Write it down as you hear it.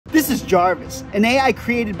Jarvis, an AI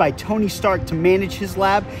created by Tony Stark to manage his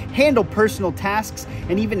lab, handle personal tasks,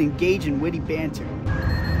 and even engage in witty banter.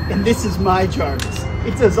 And this is my Jarvis.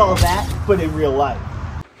 It does all that, but in real life.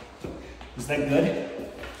 Is that good?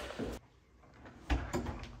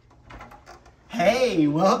 Hey,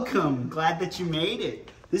 welcome. Glad that you made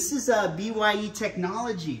it. This is BYE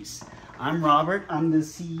Technologies. I'm Robert, I'm the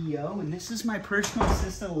CEO, and this is my personal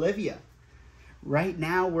assistant, Olivia. Right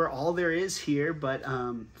now, we're all there is here, but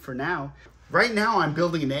for now, right now I'm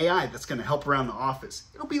building an AI that's gonna help around the office.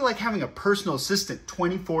 It'll be like having a personal assistant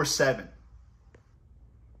 24/7.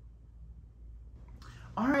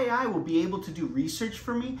 Our AI will be able to do research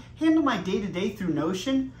for me, handle my day-to-day through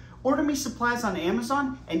Notion, order me supplies on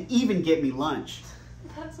Amazon, and even get me lunch.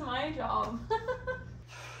 That's my job.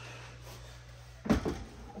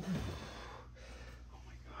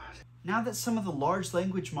 Now that some of the large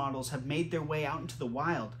language models have made their way out into the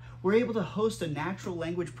wild, we're able to host a natural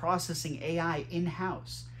language processing AI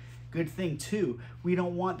in-house. Good thing too, we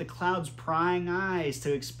don't want the cloud's prying eyes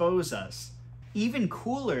to expose us. Even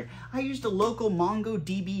cooler, I used a local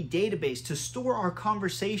MongoDB database to store our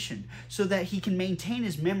conversation so that he can maintain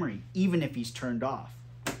his memory even if he's turned off.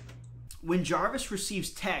 When Jarvis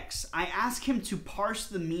receives text, I ask him to parse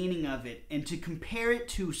the meaning of it and to compare it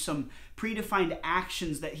to some predefined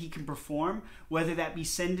actions that he can perform, whether that be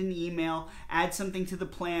send an email, add something to the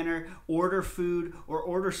planner, order food, or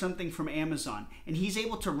order something from Amazon. And he's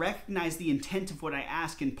able to recognize the intent of what I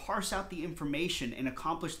ask and parse out the information and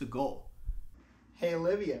accomplish the goal. Hey,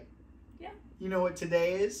 Olivia. Yeah? You know what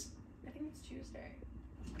today is? I think it's Tuesday.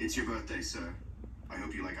 It's your birthday, sir. I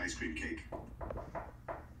hope you like ice cream cake.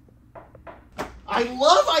 I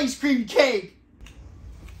love ice cream cake!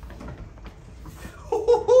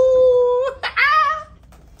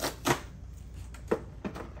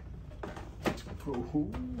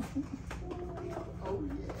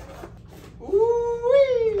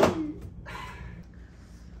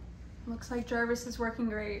 Looks like Jarvis is working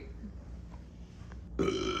great.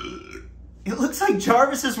 It looks like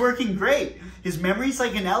Jarvis is working great. His memory's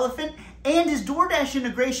like an elephant, and his DoorDash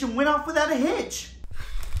integration went off without a hitch.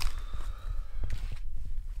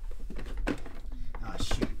 Oh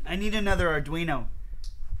shoot, I need another Arduino.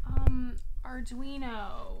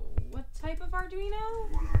 Arduino. What type of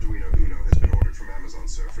Arduino? One Arduino Uno has been ordered from Amazon,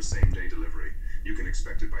 sir, for same-day delivery. You can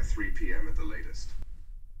expect it by 3 p.m. at the latest.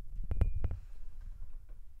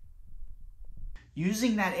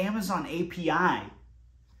 Using that Amazon API.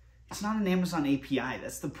 It's not an Amazon API,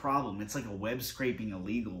 that's the problem. It's like a web scraping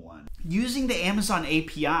illegal one. Using the Amazon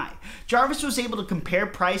API, Jarvis was able to compare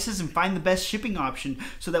prices and find the best shipping option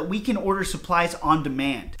so that we can order supplies on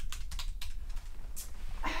demand.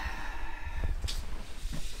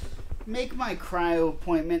 Make my cryo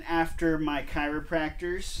appointment after my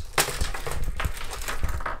chiropractor's.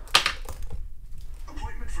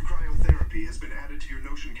 Appointment for cryotherapy has been added to your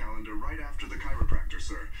Notion calendar right after the chiropractor,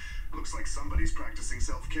 sir. Looks like somebody's practicing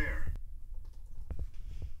self-care.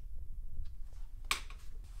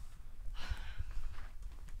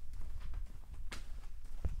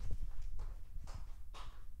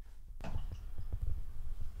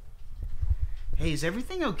 Hey, is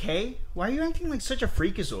everything okay? Why are you acting like such a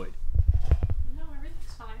freakazoid? No,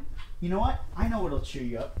 everything's fine. You know what? I know what'll cheer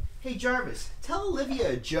you up. Hey Jarvis, tell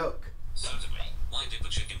Olivia a joke. Certainly. Why did the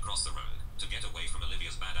chicken cross the road? To get away from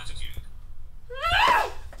Olivia's bad attitude.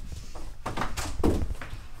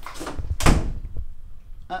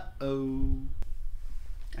 Uh-oh.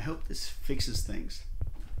 I hope this fixes things.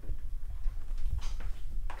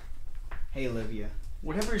 Hey Olivia,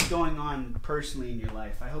 whatever is going on personally in your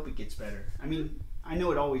life, I hope it gets better. I mean, I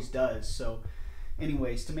know it always does, so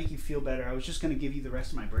anyways, to make you feel better, I was just going to give you the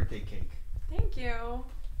rest of my birthday cake. Thank you.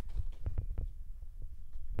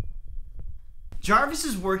 Jarvis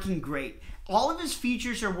is working great. All of his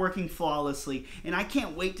features are working flawlessly, and I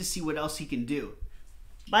can't wait to see what else he can do.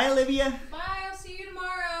 Bye, Olivia. Bye, I'll see you tomorrow.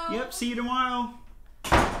 Yep, see you tomorrow.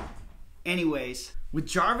 Anyways, with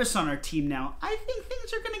Jarvis on our team now, I think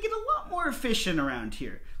things are going to get a lot more efficient around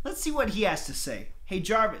here. Let's see what he has to say. Hey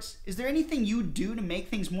Jarvis, is there anything you would do to make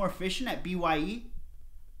things more efficient at BYE?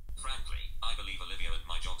 Frankly, I believe Olivia and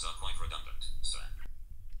my jobs are quite redundant, sir.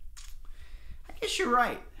 I guess you're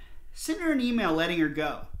right. Send her an email letting her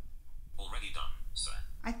go. Already done, sir.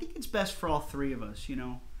 I think it's best for all three of us, you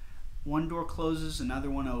know. One door closes, another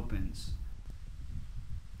one opens.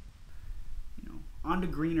 You know, on to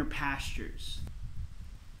greener pastures.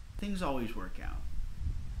 Things always work out.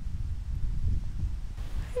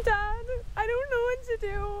 Dad, I don't know what to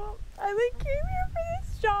do. I came here for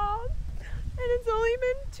this job, and it's only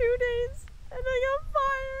been 2 days, and I got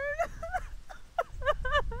fired.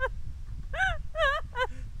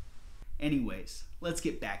 Anyways, let's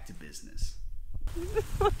get back to business. I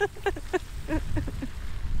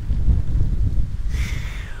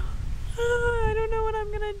don't know what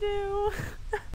I'm gonna do.